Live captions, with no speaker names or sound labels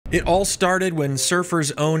It all started when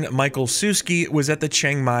Surfer's own Michael Suski was at the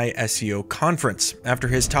Chiang Mai SEO conference. After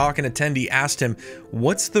his talk, an attendee asked him,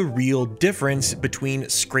 what's the real difference between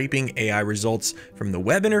scraping AI results from the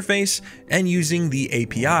web interface and using the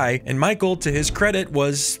API? And Michael, to his credit,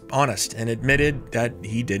 was honest and admitted that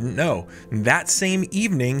he didn't know. That same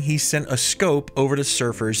evening, he sent a scope over to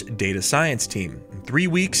Surfer's data science team. 3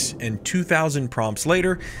 weeks and 2,000 prompts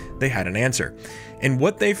later, they had an answer. And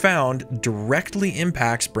what they found directly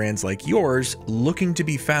impacts brands like yours looking to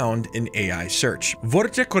be found in AI search.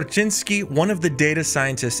 Wojciech Korczynski, one of the data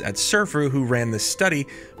scientists at Surfer who ran this study,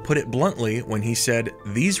 put it bluntly when he said,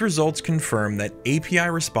 these results confirm that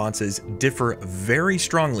API responses differ very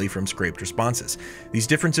strongly from scraped responses. These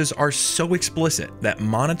differences are so explicit that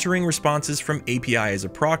monitoring responses from API as a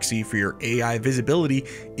proxy for your AI visibility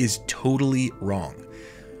is totally wrong.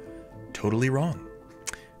 Totally wrong.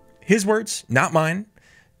 His words, not mine,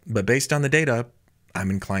 but based on the data, I'm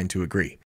inclined to agree.